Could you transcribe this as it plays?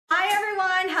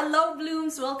Hello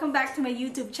Blooms! Welcome back to my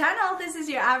YouTube channel. This is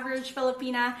your average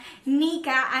Filipina,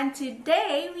 Nika, and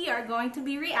today we are going to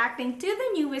be reacting to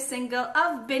the newest single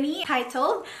of Bini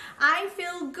titled I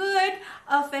Feel Good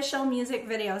official music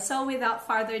video. So without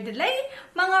further delay,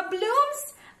 mga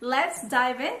Blooms, let's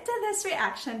dive into this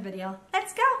reaction video.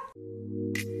 Let's go!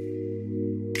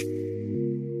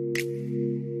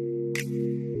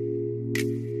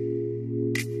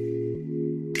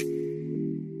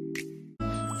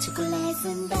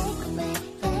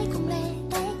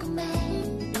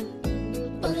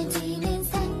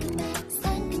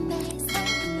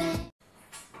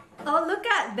 Oh, look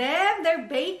at them! They're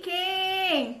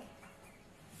baking!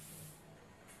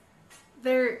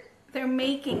 They're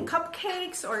making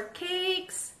cupcakes or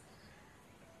cakes.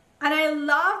 And I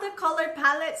love the color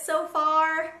palette so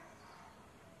far.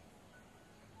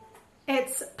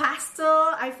 It's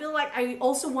pastel. I feel like I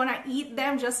also want to eat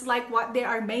them just like what they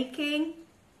are making.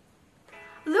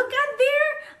 Look at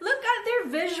their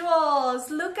visuals.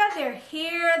 Look at their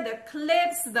hair, the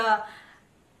clips,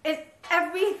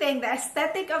 everything. The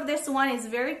aesthetic of this one is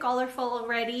very colorful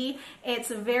already. It's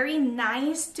very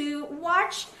nice to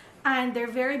watch and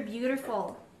they're very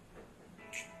beautiful.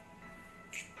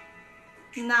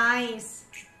 Nice.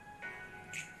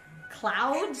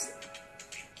 Clouds.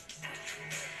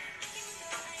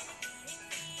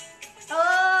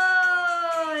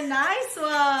 Oh, nice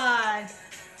one.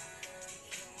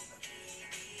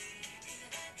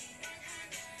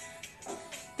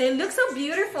 They look so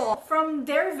beautiful. From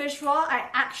their visual, I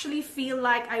actually feel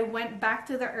like I went back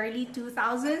to the early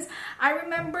 2000s. I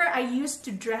remember I used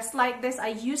to dress like this. I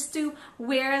used to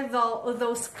wear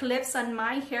those clips on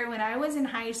my hair when I was in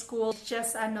high school. It's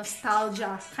just a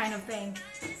nostalgia kind of thing.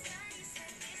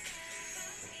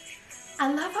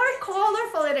 I love how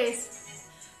colorful it is.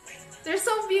 They're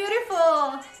so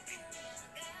beautiful.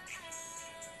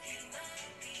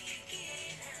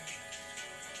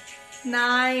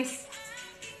 Nice.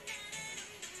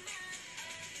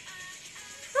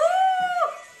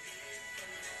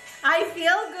 I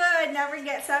feel good. Never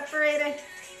get separated.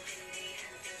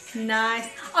 Nice.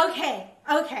 Okay.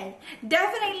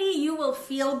 Definitely you will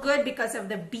feel good because of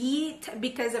the beat,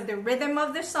 because of the rhythm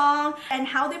of the song, and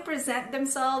how they present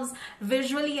themselves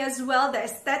visually as well, the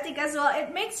aesthetic as well.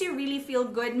 It makes you really feel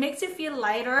good, makes you feel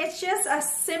lighter. It's just a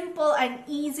simple and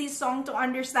easy song to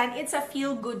understand. It's a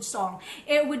feel-good song.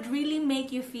 It would really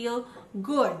make you feel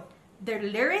good. Their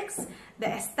lyrics, the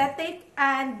aesthetic,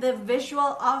 and the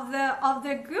visual of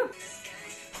the group.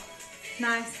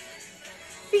 Nice.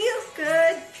 Feels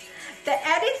good. The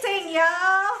editing,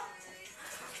 y'all.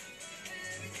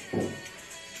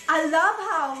 I love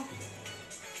how.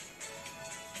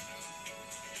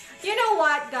 You know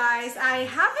what, guys? I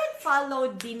haven't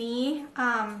followed Bini.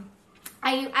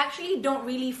 I actually don't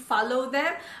really follow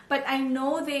them, but I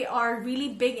know they are really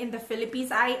big in the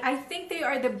Philippines. I think they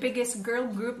are the biggest girl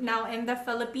group now in the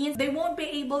Philippines. They won't be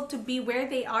able to be where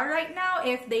they are right now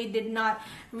if they did not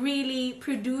really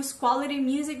produce quality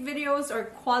music videos or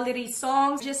quality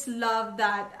songs. Just love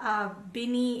that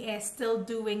Bini is still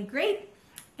doing great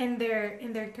in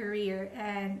their career,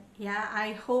 and yeah,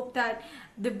 I hope that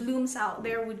the Blooms out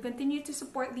there would continue to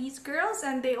support these girls.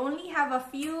 And they only have a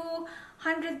few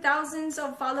hundred thousands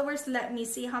of followers. Let me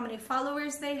see how many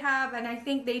followers they have, and I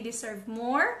think they deserve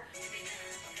more.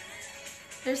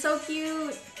 They're so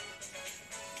cute.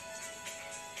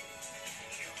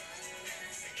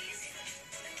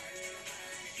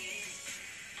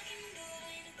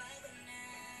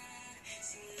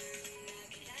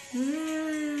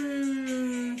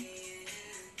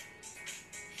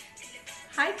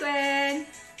 Hi Gwen.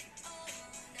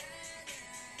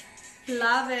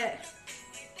 Love it.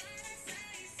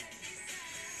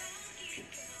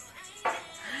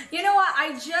 You know what?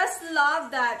 I just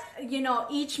love that, you know,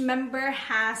 each member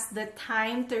has the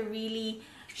time to really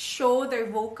show their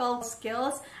vocal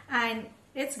skills, and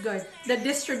it's good. The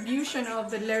distribution of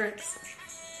the lyrics.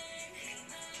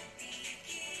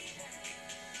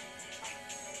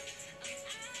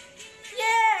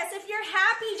 Yes, if you're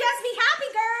happy, just be happy,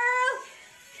 girl.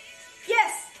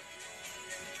 Yes.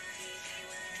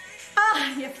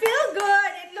 Ah, you feel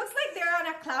good. It looks like they're on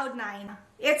a cloud nine.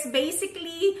 It's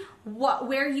basically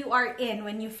where you are in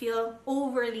when you feel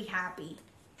overly happy.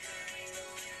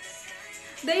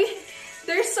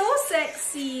 They're so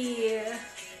sexy.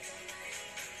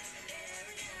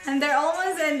 And they're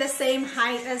almost in the same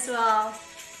height as well.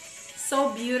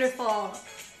 So beautiful.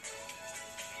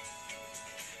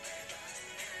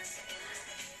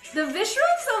 The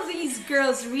visuals of these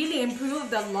girls really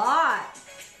improved a lot.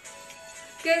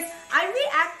 Because I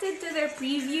reacted to their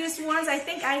previous ones. I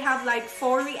think I have like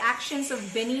 4 reactions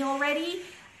of Bini already.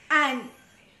 And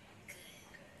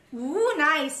Ooh,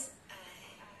 nice.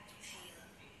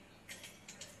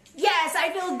 Yes, I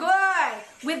feel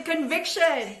good. With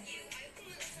conviction.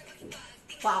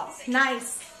 Wow,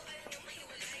 nice.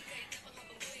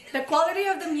 The quality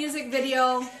of the music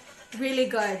video, really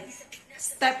good.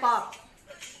 Step up.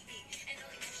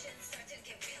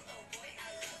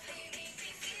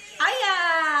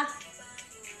 Aya!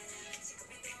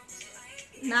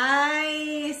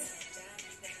 Nice.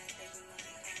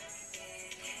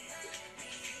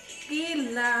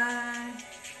 Gila.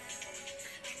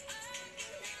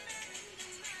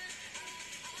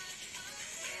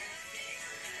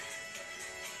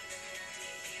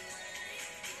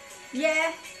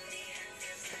 Yeah.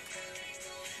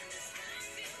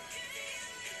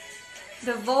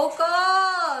 The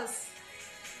vocals.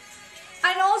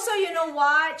 And also, you know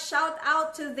what? Shout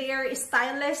out to their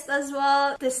stylist as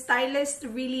well. The stylist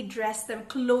really dressed them,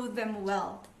 clothed them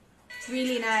well.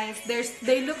 Really nice.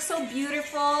 They look so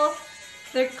beautiful.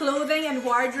 Their clothing and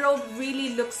wardrobe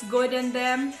really looks good in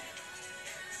them.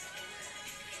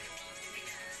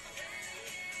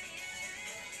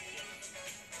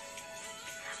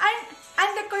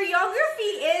 And the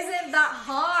choreography isn't that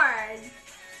hard.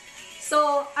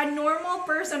 So a normal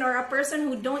person or a person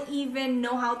who don't even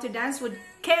know how to dance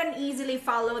can easily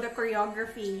follow the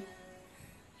choreography.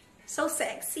 So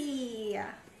sexy.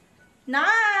 Nice.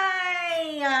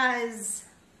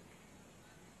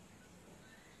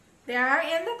 They are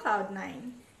in the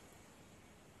Cloud9.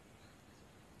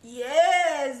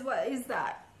 Yes, what is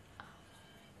that?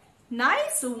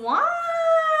 Nice one.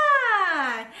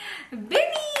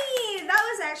 Bini, that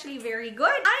was actually very good.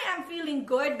 I am feeling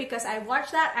good because I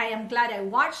watched that. I am glad I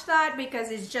watched that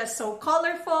because it's just so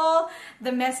colorful.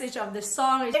 The message of the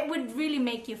song, it would really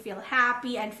make you feel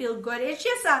happy and feel good. It's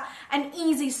just an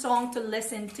easy song to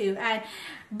listen to. And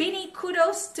Bini,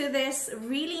 kudos to this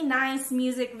really nice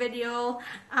music video.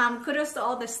 Kudos to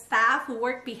all the staff who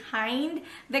work behind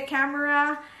the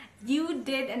camera. You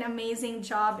did an amazing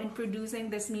job in producing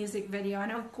this music video.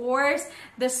 And of course,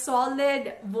 the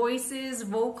solid voices,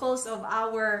 vocals of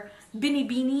our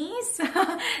Binibinis,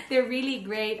 they're really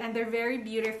great and they're very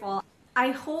beautiful. I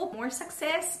hope more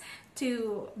success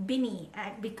to Bini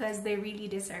because they really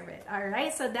deserve it.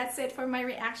 Alright, so that's it for my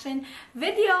reaction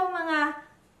video, mga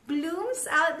blooms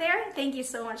out there. Thank you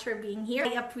so much for being here.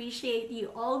 I appreciate you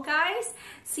all, guys.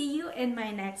 See you in my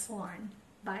next one.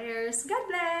 Buyers, God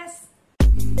bless.